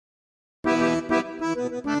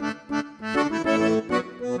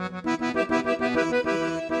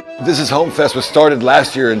This is Home Fest was started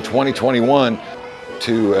last year in 2021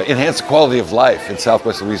 to enhance the quality of life in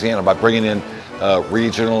Southwest Louisiana by bringing in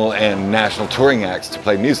regional and national touring acts to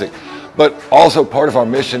play music. But also part of our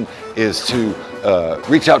mission is to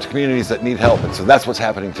reach out to communities that need help, and so that's what's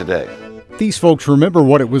happening today. These folks remember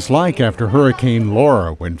what it was like after Hurricane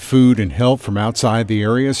Laura, when food and help from outside the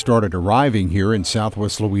area started arriving here in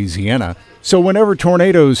Southwest Louisiana. So whenever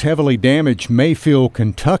tornadoes heavily damaged Mayfield,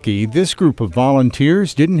 Kentucky, this group of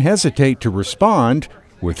volunteers didn't hesitate to respond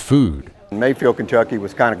with food. Mayfield, Kentucky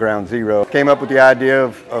was kind of ground zero. Came up with the idea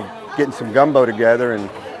of getting some gumbo together, and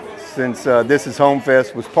since This Is Home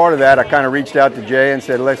Fest was part of that, I kind of reached out to Jay and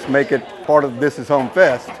said, let's make it part of This Is Home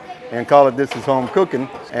Fest and call it This Is Home Cooking.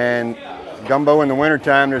 And gumbo in the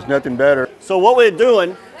wintertime, there's nothing better. So what we're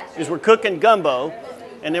doing is we're cooking gumbo,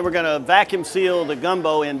 and then we're going to vacuum seal the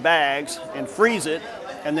gumbo in bags and freeze it.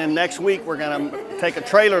 And then next week we're going to take a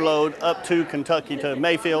trailer load up to Kentucky, to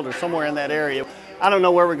Mayfield or somewhere in that area. I don't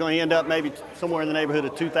know where we're going to end up, maybe somewhere in the neighborhood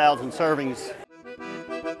of 2,000 servings.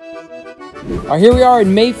 All right, here we are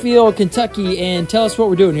in Mayfield, Kentucky, and tell us what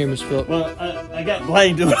we're doing here, Mr. Phillip. Well, I got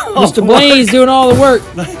Blaine doing all Mr. Blaine's doing all the work.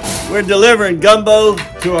 We're delivering gumbo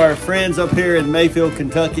to our friends up here in Mayfield,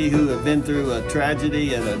 Kentucky, who have been through a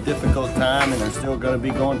tragedy and a difficult time and are still going to be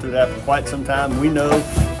going through that for quite some time. We know,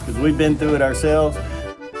 because we've been through it ourselves.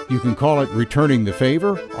 You can call it returning the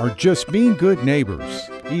favor or just being good neighbors.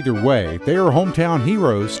 Either way, they are hometown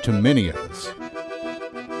heroes to many of us.